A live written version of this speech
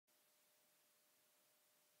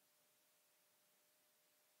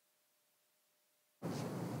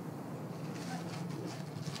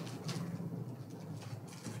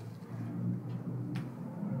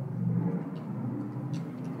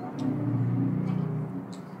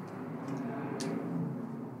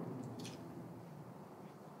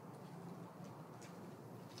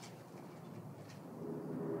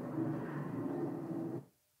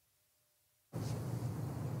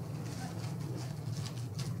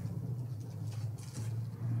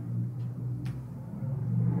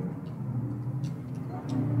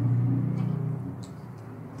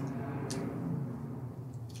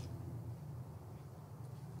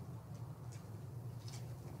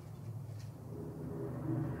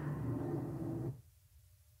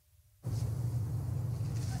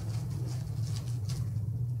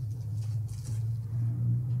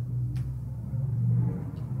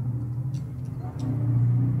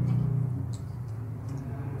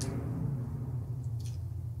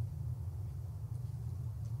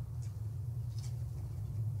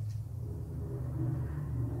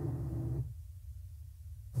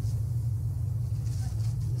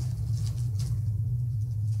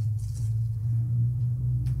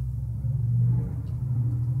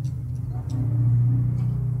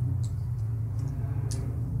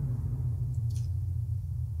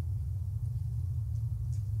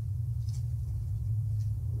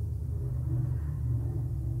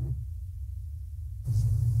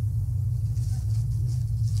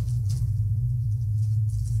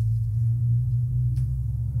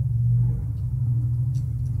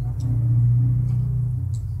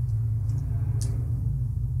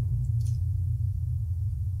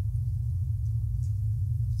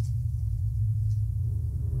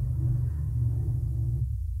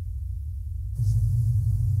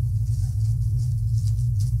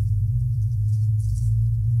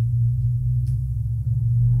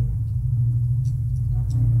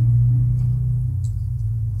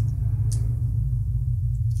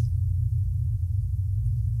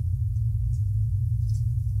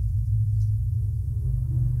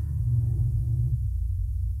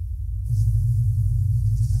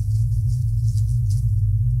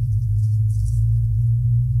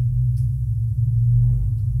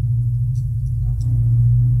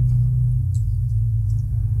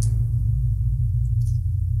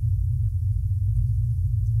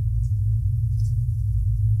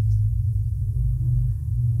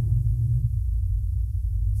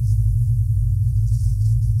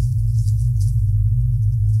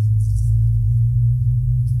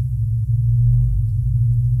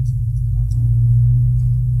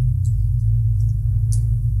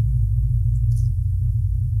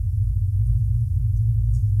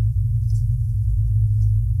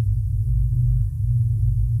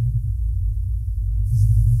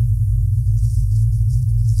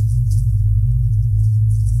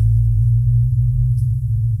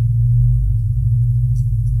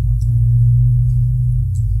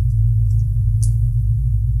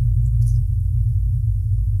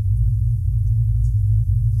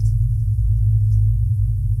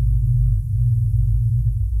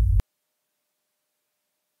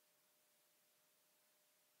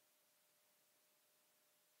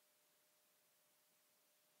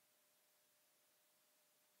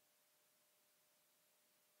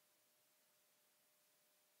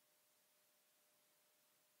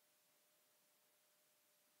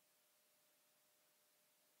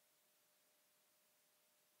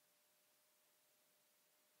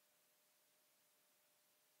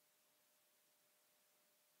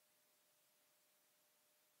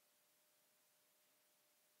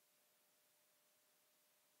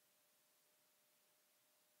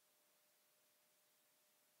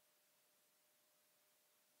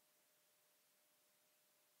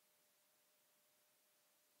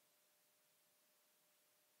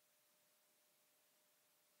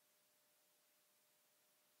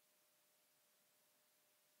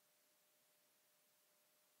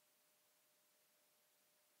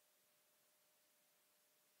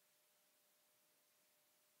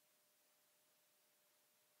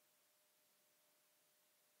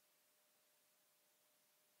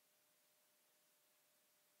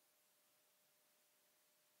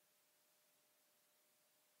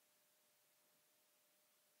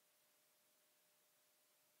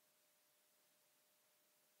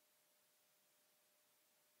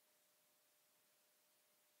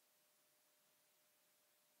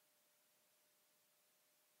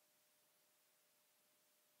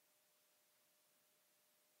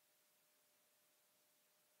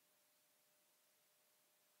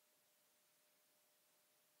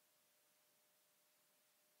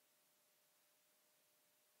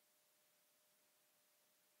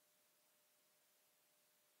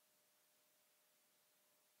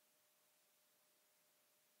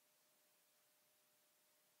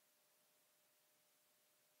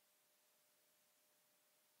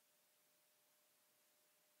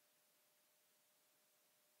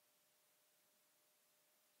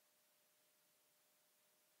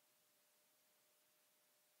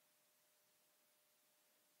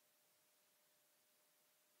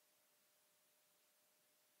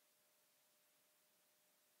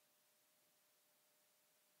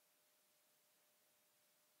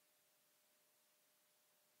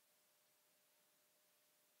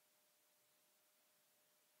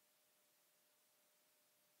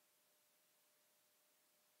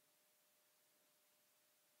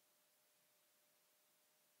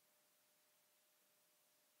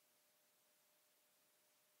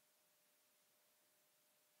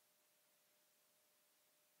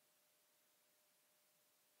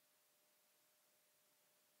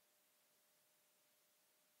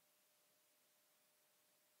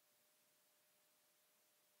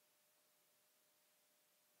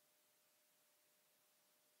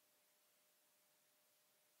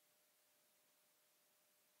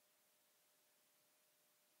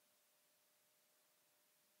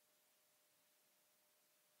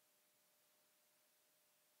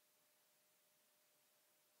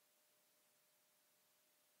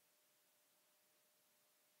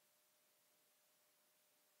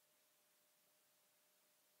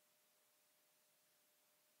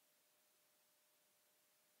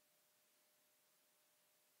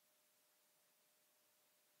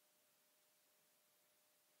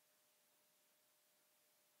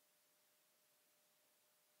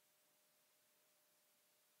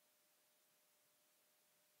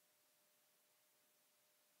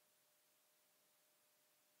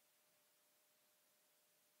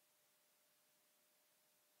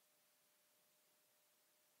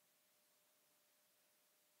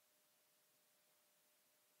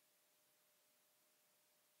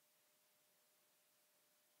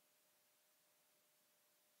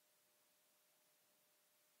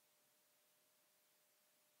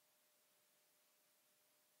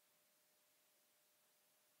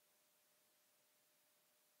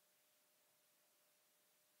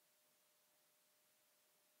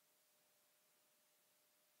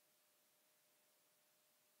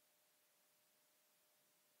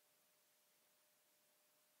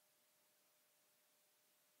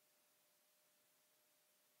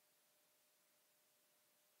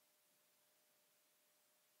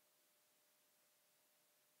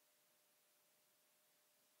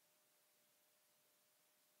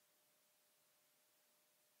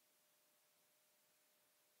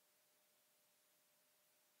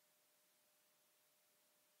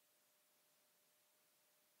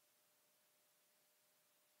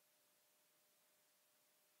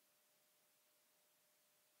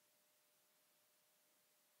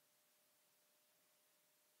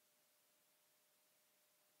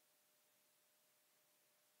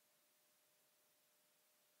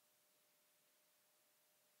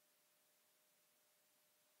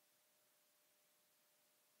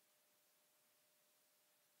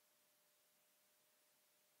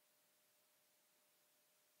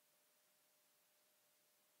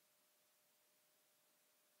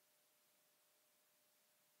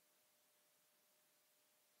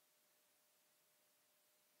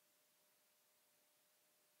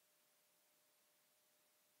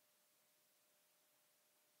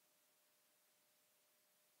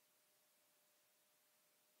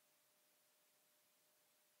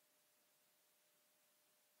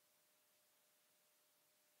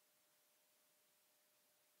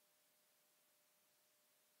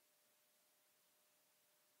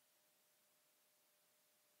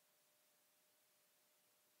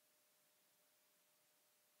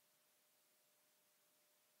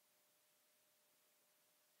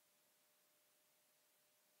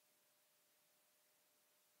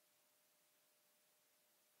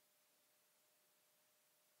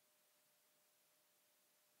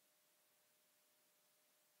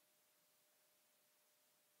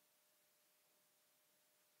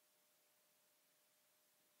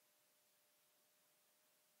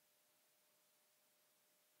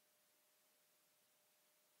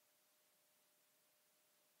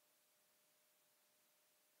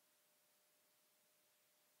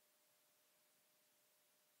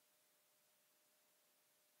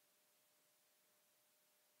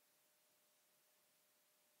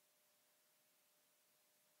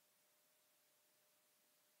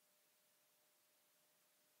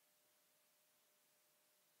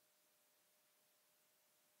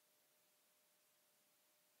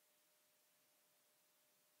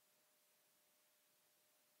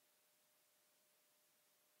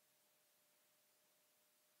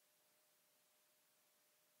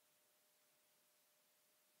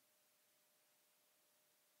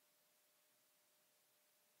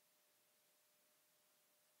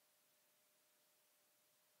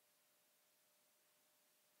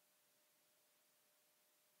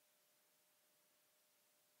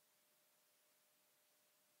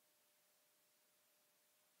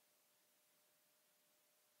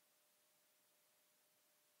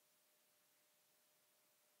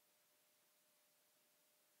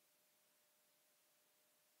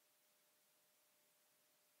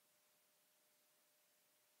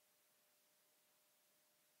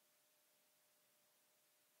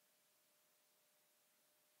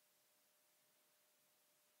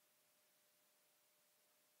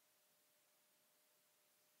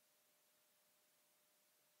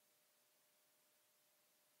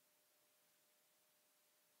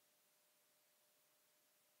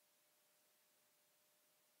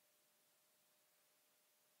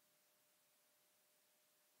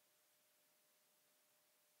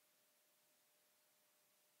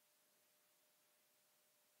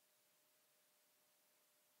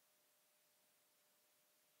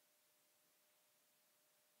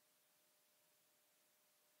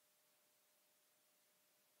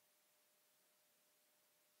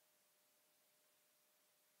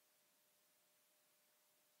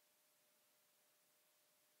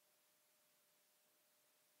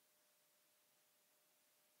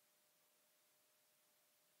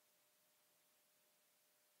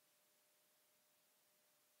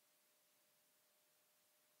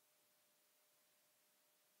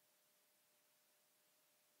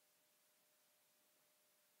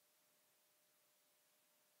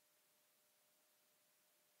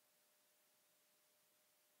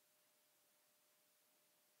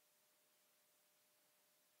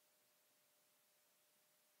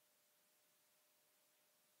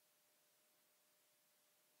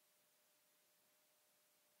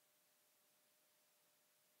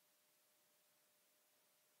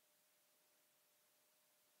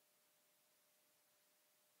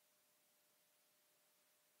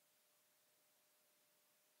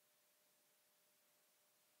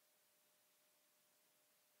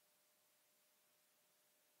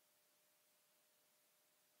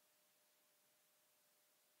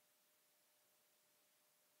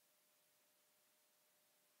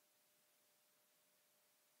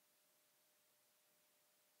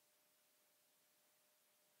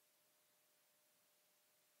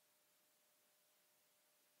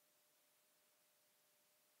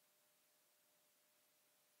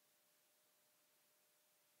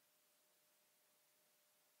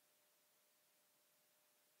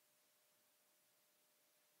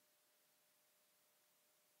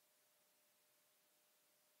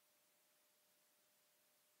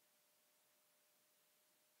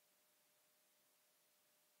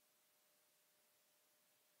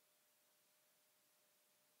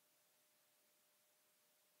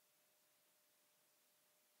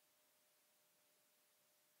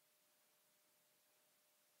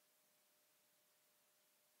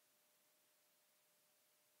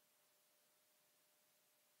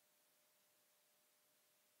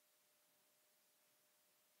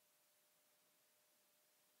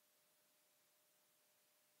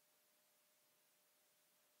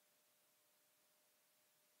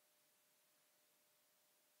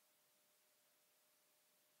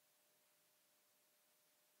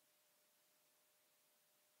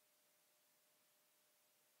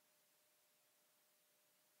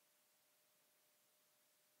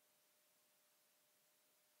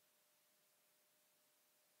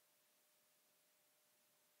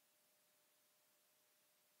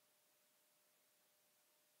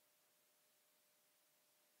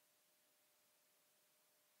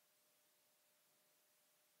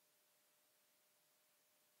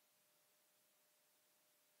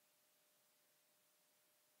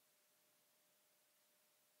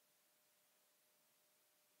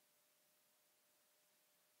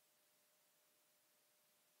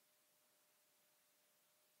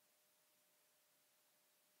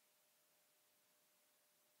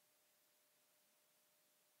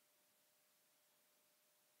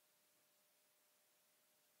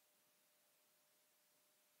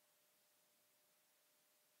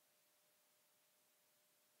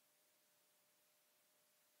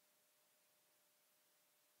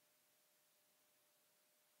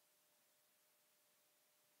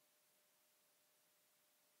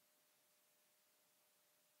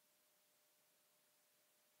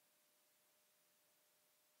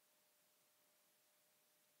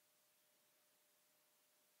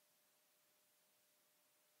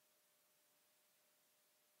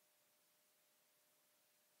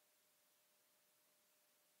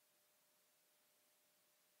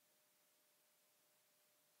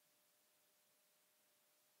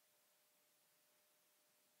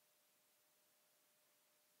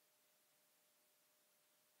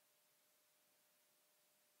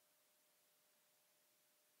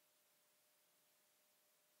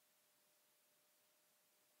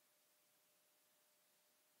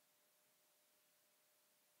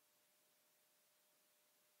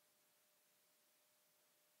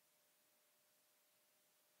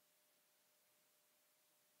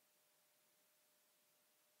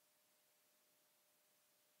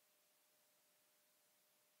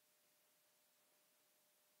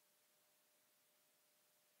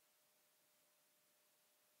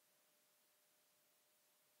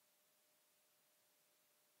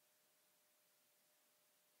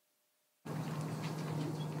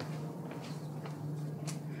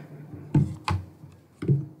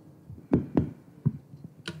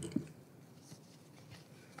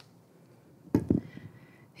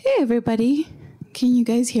everybody. Can you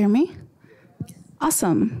guys hear me?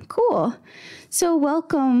 Awesome. Cool. So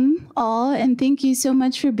welcome all, and thank you so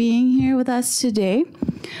much for being here with us today.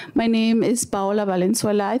 My name is Paola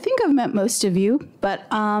Valenzuela. I think I've met most of you, but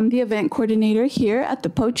I'm the event coordinator here at the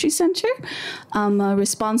Poetry Center. I'm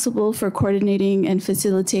responsible for coordinating and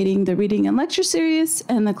facilitating the reading and lecture series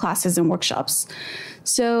and the classes and workshops.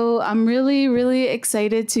 So I'm really, really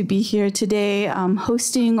excited to be here today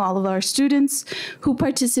hosting all of our students who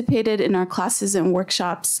participated in our classes and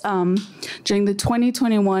workshops during the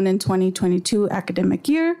 2021 and 2022 academic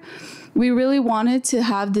year. We really wanted to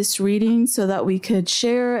have this reading so that we could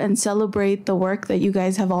share and celebrate the work that you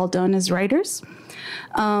guys have all done as writers.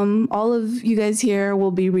 All of you guys here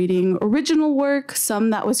will be reading original work, some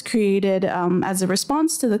that was created as a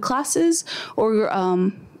response to the classes, or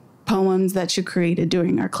poems that you created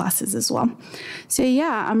during our classes as well. So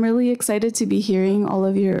yeah, I'm really excited to be hearing all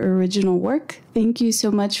of your original work. Thank you so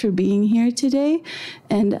much for being here today,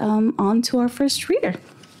 and on to our first reader.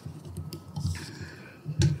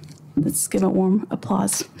 Let's give a warm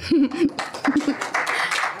applause.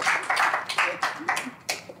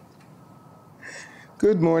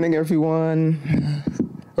 Good morning, everyone.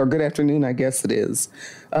 Or good afternoon, I guess it is.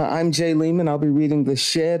 I'm Jay Lehman. I'll be reading The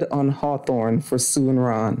Shed on Hawthorne for Sue and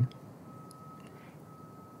Ron.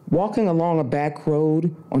 Walking along a back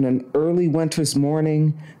road on an early winter's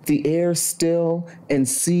morning, the air still and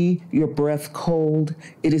see your breath cold.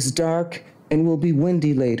 It is dark and will be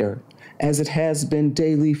windy later, as it has been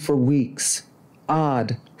daily for weeks.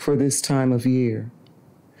 Odd for this time of year.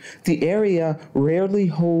 The area rarely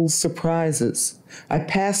holds surprises. I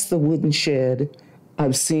pass the wooden shed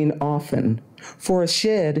I've seen often. For a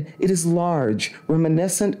shed, it is large,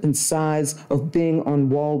 reminiscent in size of being on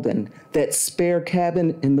Walden, that spare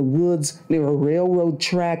cabin in the woods near a railroad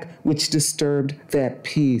track which disturbed that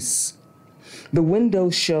peace. The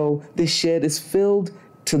windows show this shed is filled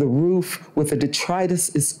to the roof with a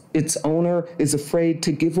detritus its owner is afraid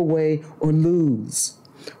to give away or lose.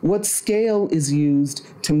 What scale is used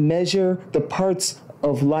to measure the parts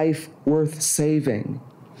of life worth saving?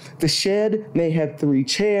 The shed may have 3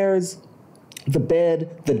 chairs, the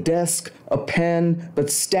bed, the desk, a pen,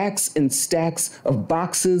 but stacks and stacks of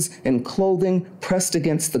boxes and clothing pressed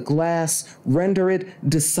against the glass render it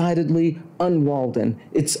decidedly un-Walden,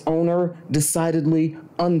 its owner decidedly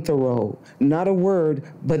un-Thoreau. Not a word,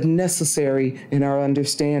 but necessary in our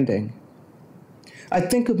understanding. I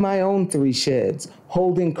think of my own 3 sheds,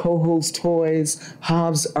 holding Coho's toys,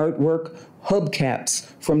 Hobbs' artwork, hubcaps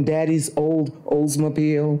from Daddy's old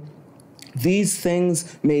Oldsmobile. These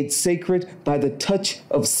things made sacred by the touch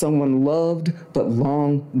of someone loved but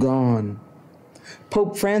long gone.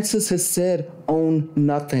 Pope Francis has said, own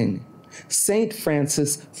nothing. Saint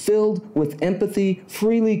Francis, filled with empathy,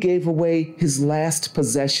 freely gave away his last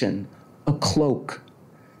possession, a cloak.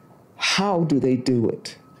 How do they do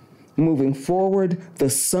it? Moving forward, the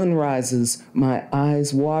sun rises, my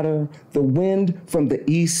eyes water, the wind from the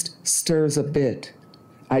east stirs a bit.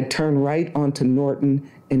 I turn right onto Norton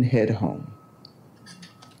and head home.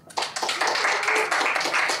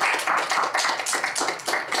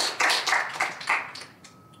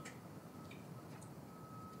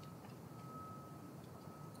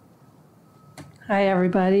 Hi,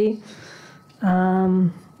 everybody.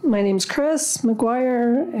 My name's Chris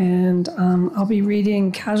McGuire, and I'll be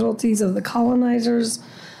reading Casualties of the Colonizers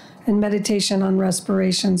and Meditation on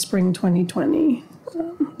Respiration, Spring 2020.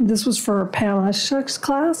 This was for Pam Hushuk's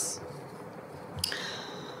class.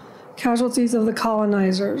 Casualties of the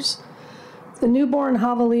Colonizers. The newborn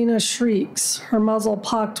javelina shrieks, her muzzle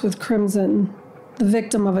pocked with crimson, the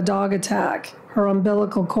victim of a dog attack. Her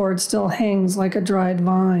umbilical cord still hangs like a dried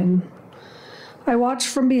vine. I watch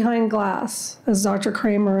from behind glass as Dr.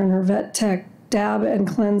 Kramer and her vet tech dab and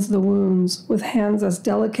cleanse the wounds with hands as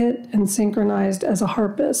delicate and synchronized as a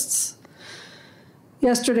harpist's.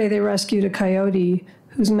 Yesterday they rescued a coyote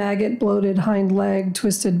whose maggot-bloated hind leg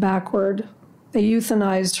twisted backward. They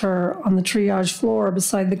euthanized her on the triage floor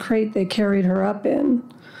beside the crate they carried her up in.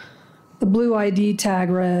 The blue ID tag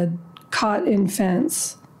read, "Caught in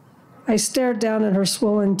fence." I stared down at her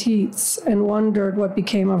swollen teats and wondered what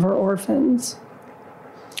became of her orphans.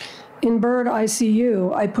 In bird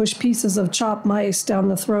ICU, I push pieces of chopped mice down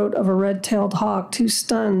the throat of a red-tailed hawk too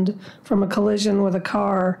stunned from a collision with a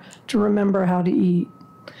car to remember how to eat.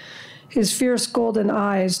 His fierce golden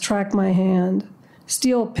eyes track my hand.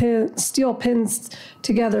 Steel pins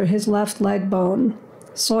together his left leg bone.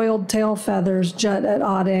 Soiled tail feathers jut at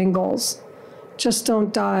odd angles. Just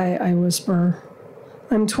don't die, I whisper.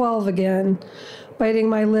 I'm 12 again, biting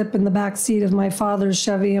my lip in the back seat of my father's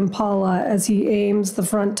Chevy Impala as he aims the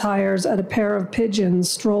front tires at a pair of pigeons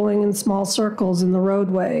strolling in small circles in the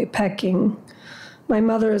roadway, pecking. My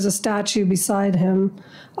mother is a statue beside him,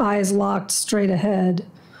 eyes locked straight ahead.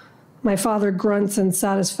 My father grunts in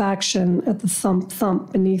satisfaction at the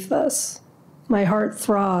thump-thump beneath us. My heart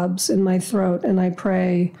throbs in my throat, and I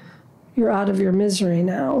pray, "You're out of your misery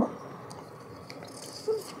now."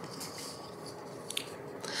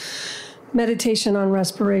 Meditation on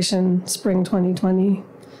respiration, spring 2020.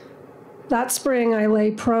 That spring, I lay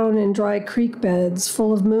prone in dry creek beds,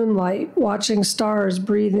 full of moonlight, watching stars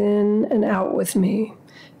breathe in and out with me,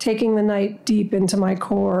 taking the night deep into my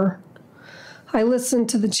core. I listened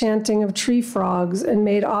to the chanting of tree frogs and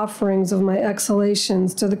made offerings of my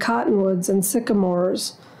exhalations to the cottonwoods and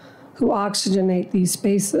sycamores who oxygenate these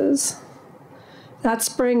spaces. That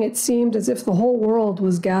spring, it seemed as if the whole world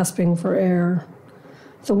was gasping for air.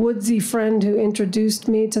 The woodsy friend who introduced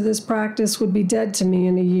me to this practice would be dead to me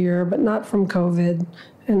in a year, but not from COVID,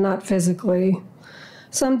 and not physically.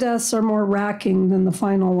 Some deaths are more racking than the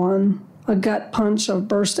final one, a gut punch of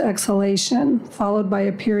burst exhalation, followed by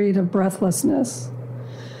a period of breathlessness.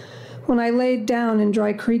 When I laid down in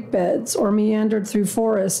dry creek beds, or meandered through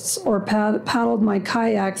forests, or paddled my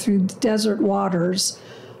kayak through desert waters,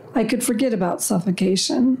 I could forget about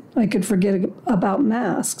suffocation. I could forget about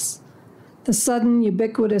masks. The sudden,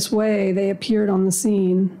 ubiquitous way they appeared on the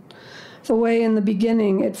scene. The way in the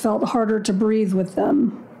beginning it felt harder to breathe with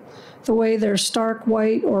them. The way their stark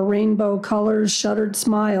white or rainbow colors shuttered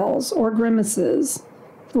smiles or grimaces.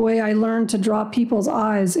 The way I learned to draw people's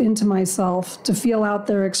eyes into myself, to feel out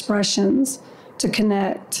their expressions, to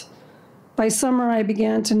connect. By summer, I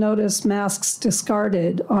began to notice masks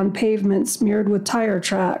discarded on pavements smeared with tire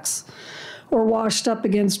tracks or washed up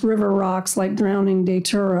against river rocks like drowning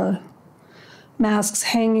datura. Masks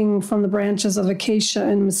hanging from the branches of acacia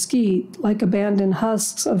and mesquite like abandoned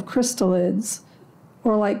husks of crystallids,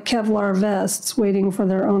 or like Kevlar vests waiting for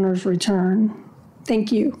their owner's return.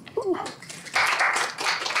 Thank you.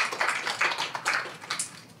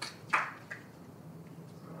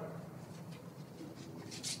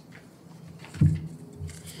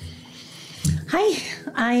 Hi,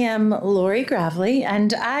 I am Lori Gravely,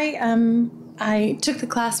 and I took the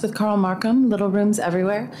class with Carl Markham, Little Rooms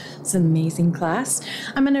Everywhere. It's an amazing class.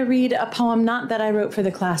 I'm going to read a poem, not that I wrote for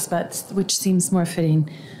the class, but which seems more fitting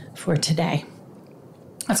for today.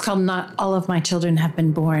 It's called Not All of My Children Have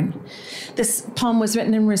Been Born. This poem was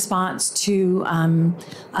written in response to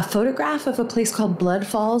a photograph of a place called Blood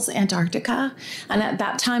Falls, Antarctica. And at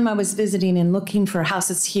that time, I was visiting and looking for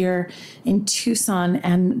houses here in Tucson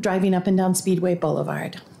and driving up and down Speedway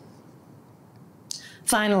Boulevard.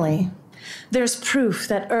 Finally, there's proof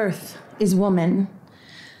that Earth is woman.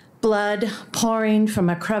 Blood pouring from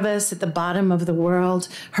a crevice at the bottom of the world,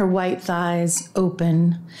 her white thighs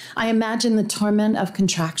open. I imagine the torment of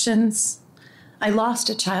contractions. I lost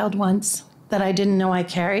a child once that I didn't know I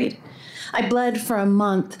carried. I bled for a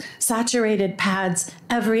month, saturated pads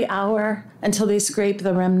every hour until they scraped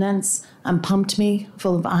the remnants and pumped me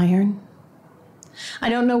full of iron. I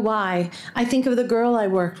don't know why. I think of the girl I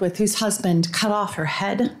worked with whose husband cut off her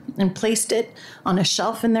head and placed it on a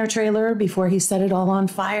shelf in their trailer before he set it all on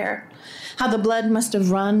fire. How the blood must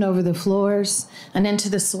have run over the floors and into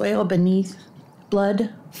the soil beneath.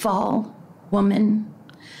 Blood, fall, woman.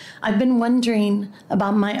 I've been wondering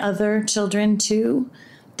about my other children too,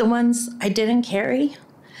 the ones I didn't carry,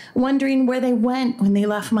 wondering where they went when they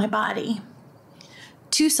left my body.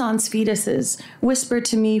 Tucson's fetuses whisper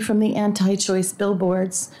to me from the anti-choice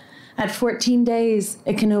billboards. At 14 days,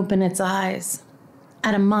 it can open its eyes.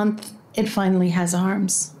 At a month, it finally has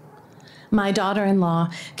arms. My daughter-in-law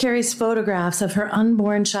carries photographs of her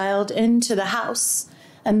unborn child into the house,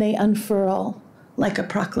 and they unfurl like a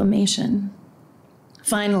proclamation.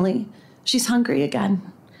 Finally, she's hungry again.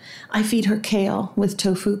 I feed her kale with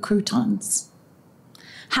tofu croutons.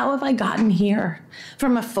 How have I gotten here?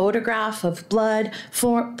 From a photograph of blood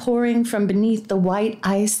pouring from beneath the white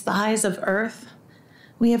ice thighs of Earth?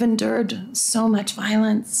 We have endured so much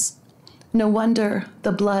violence. No wonder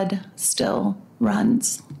the blood still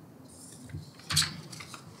runs.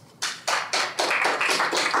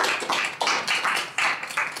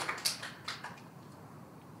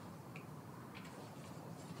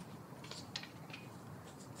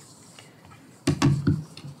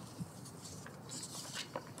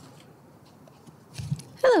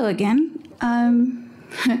 Hello again. I'm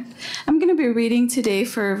going to be reading today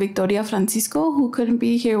for Victoria Francisco, who couldn't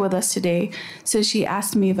be here with us today. So she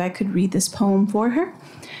asked me if I could read this poem for her.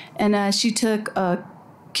 And she took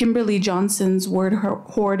Kimberly Johnson's Word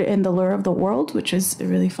Horde and the Lure of the World, which was a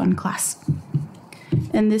really fun class.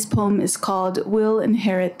 And this poem is called We'll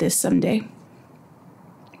Inherit This Someday.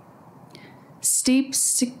 Steep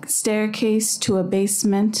staircase to a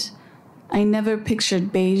basement. I never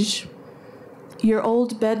pictured beige. Your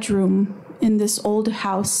old bedroom in this old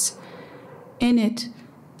house. In it,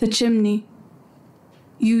 the chimney.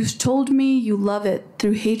 You've told me you love it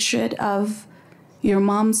through hatred of your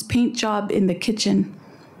mom's paint job in the kitchen.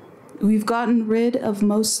 We've gotten rid of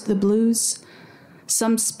most of the blues,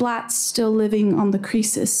 some splats still living on the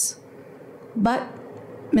creases. But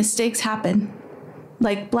mistakes happen,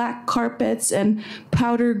 like black carpets and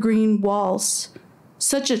powder green walls.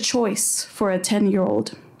 Such a choice for a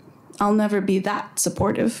 10-year-old. I'll never be that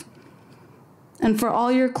supportive. And for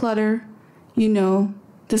all your clutter, you know,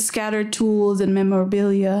 the scattered tools and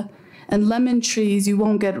memorabilia and lemon trees you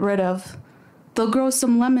won't get rid of. They'll grow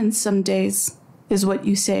some lemons some days, is what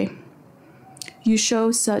you say. You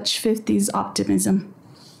show such 50s optimism.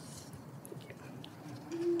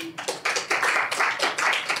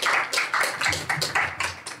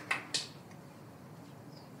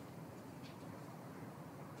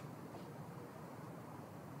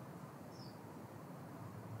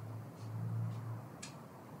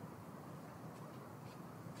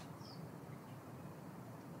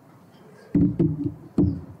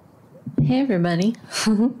 Hey everybody.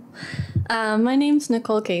 My name's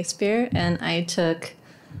Nicole Casepier, and I took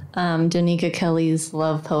Danica Kelly's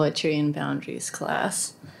Love, Poetry, and Boundaries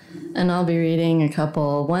class. And I'll be reading a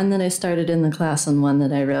couple, one that I started in the class and one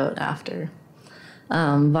that I wrote after.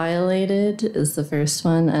 Violated is the first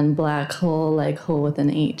one, and Black Hole, like hole with an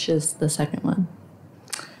H, is the second one.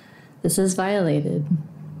 This is Violated.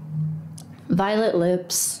 Violet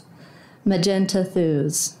lips, magenta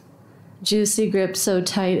thews. Juicy grip so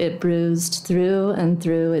tight it bruised through and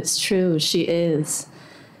through. It's true, she is.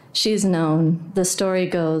 She's known. The story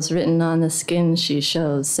goes, written on the skin she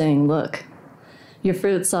shows, saying, look, your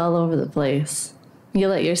fruit's all over the place. You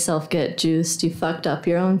let yourself get juiced. You fucked up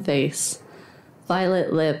your own face.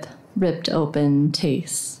 Violet lip, ripped open,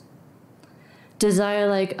 taste. Desire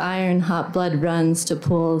like iron, hot blood runs to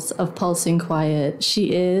pools of pulsing quiet.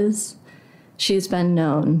 She is. She's been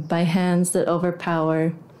known by hands that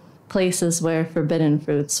overpower, places where forbidden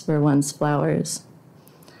fruits were once flowers.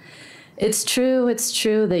 It's true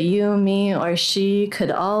that you, me, or she could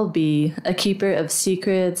all be a keeper of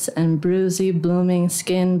secrets and bruisy, blooming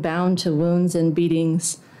skin bound to wounds and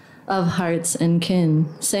beatings of hearts and kin,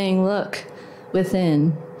 saying, look,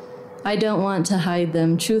 within. I don't want to hide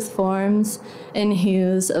them. Truth forms in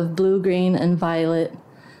hues of blue, green, and violet,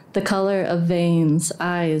 the color of veins,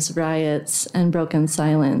 eyes, riots, and broken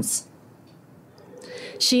silence.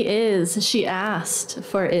 She is. She asked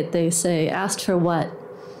for it, they say. Asked for what?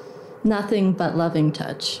 Nothing but loving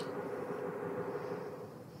touch.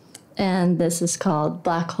 And this is called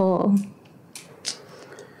Black Hole.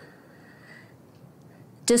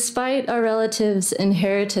 Despite our relatives'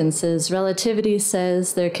 inheritances, relativity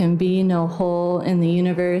says there can be no hole in the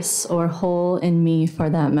universe or hole in me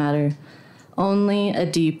for that matter. Only a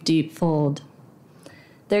deep, deep fold.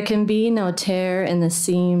 There can be no tear in the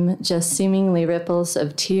seam, just seemingly ripples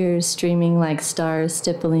of tears streaming like stars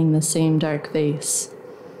stippling the same dark vase.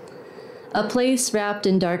 A place wrapped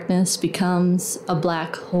in darkness becomes a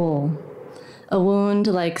black hole. A wound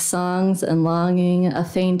like songs and longing, a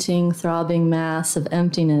fainting, throbbing mass of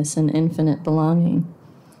emptiness and infinite belonging.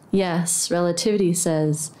 Yes, relativity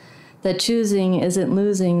says that choosing isn't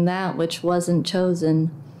losing that which wasn't chosen,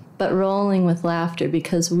 but rolling with laughter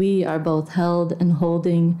because we are both held and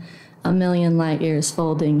holding a million light years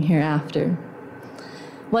folding hereafter.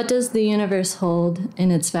 What does the universe hold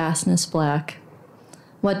in its vastness black?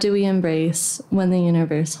 What do we embrace when the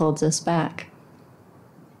universe holds us back?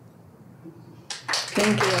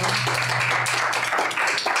 Thank you.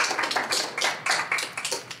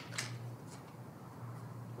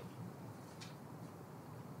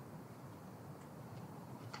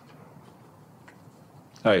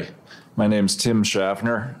 Hi, my name's Tim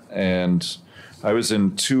Schaffner, and I was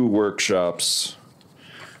in 2 workshops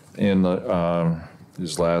in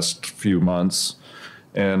these last few months.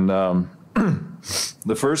 And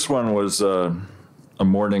the first one was a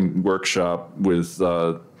morning workshop with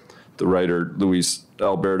the writer Luis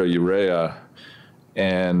Alberto Urrea,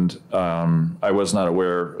 and I was not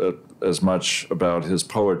aware as much about his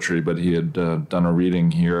poetry, but he had done a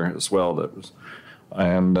reading here as well that was,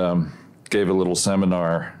 and gave a little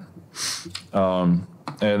seminar. And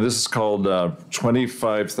this is called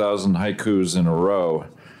 25,000 Haikus in a Row,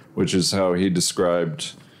 which is how he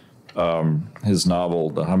described his novel,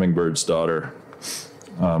 The Hummingbird's Daughter.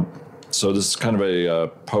 So this is kind of a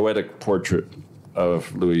poetic portrait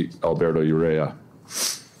of Luis Alberto Urrea.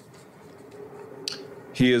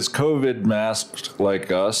 He is COVID masked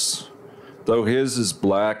like us, though his is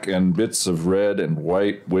black and bits of red and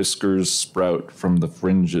white whiskers sprout from the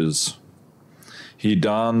fringes. He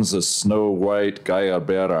dons a snow-white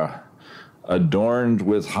gayabera, adorned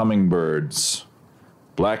with hummingbirds,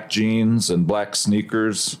 black jeans and black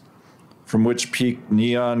sneakers, from which peak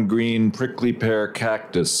neon green prickly pear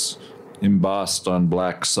cactus embossed on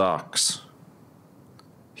black socks.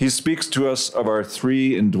 He speaks to us of our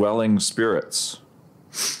three indwelling spirits: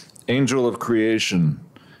 angel of creation,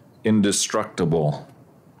 indestructible;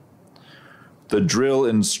 the drill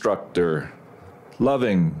instructor,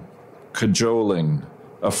 loving, cajoling,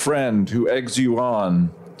 a friend who eggs you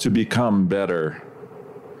on to become better.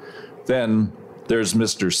 Then there's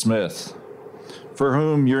Mr. Smith, for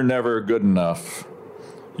whom you're never good enough,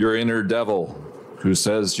 your inner devil who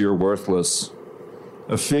says you're worthless.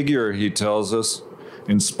 A figure, he tells us,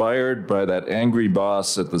 inspired by that angry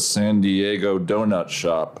boss at the San Diego donut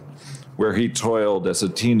shop, where he toiled as a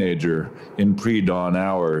teenager in pre-dawn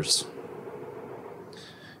hours.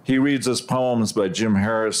 He reads us poems by Jim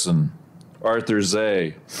Harrison, Arthur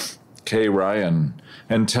Zay, Kay Ryan,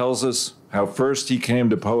 and tells us how first he came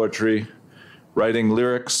to poetry, writing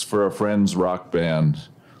lyrics for a friend's rock band,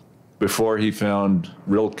 before he found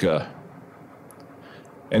Rilke.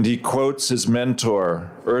 And he quotes his mentor,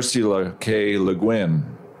 Ursula K. Le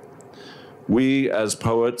Guin. We, as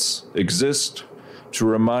poets, exist to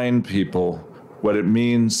remind people what it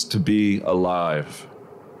means to be alive.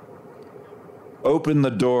 Open the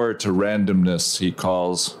door to randomness, he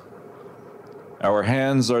calls. Our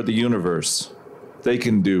hands are the universe. They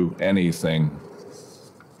can do anything.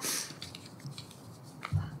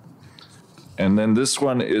 And then this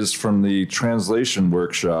one is from the translation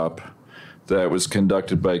workshop that was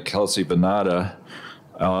conducted by Kelsey Venata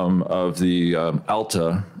of the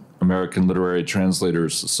ALTA, American Literary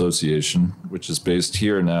Translators Association, which is based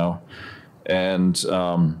here now. And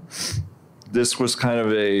this was kind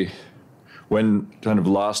of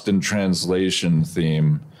lost in translation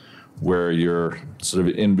theme, where you're sort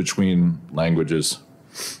of in between languages.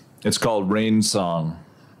 It's called Rain Song.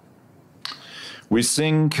 We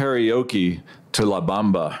sing karaoke to La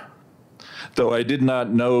Bamba, though I did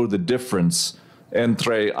not know the difference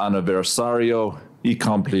entre aniversario y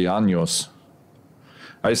cumpleaños.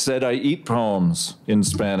 I said I eat poems in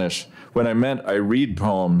Spanish when I meant I read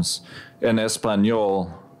poems en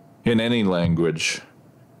español in any language.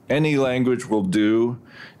 Any language will do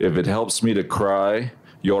if it helps me to cry,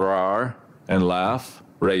 llorar, and laugh,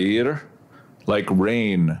 reír, like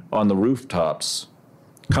rain on the rooftops.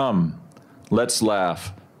 Come, let's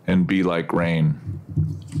laugh and be like rain.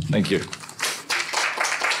 Thank you.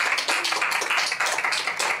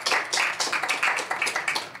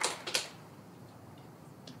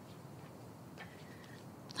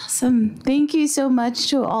 Awesome. Thank you so much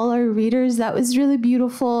to all our readers. That was really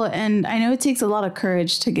beautiful. And I know it takes a lot of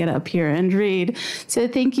courage to get up here and read. So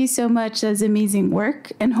thank you so much. That's amazing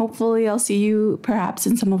work. And hopefully I'll see you perhaps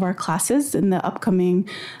in some of our classes in the upcoming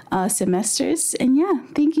semesters. And yeah,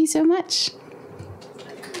 thank you so much.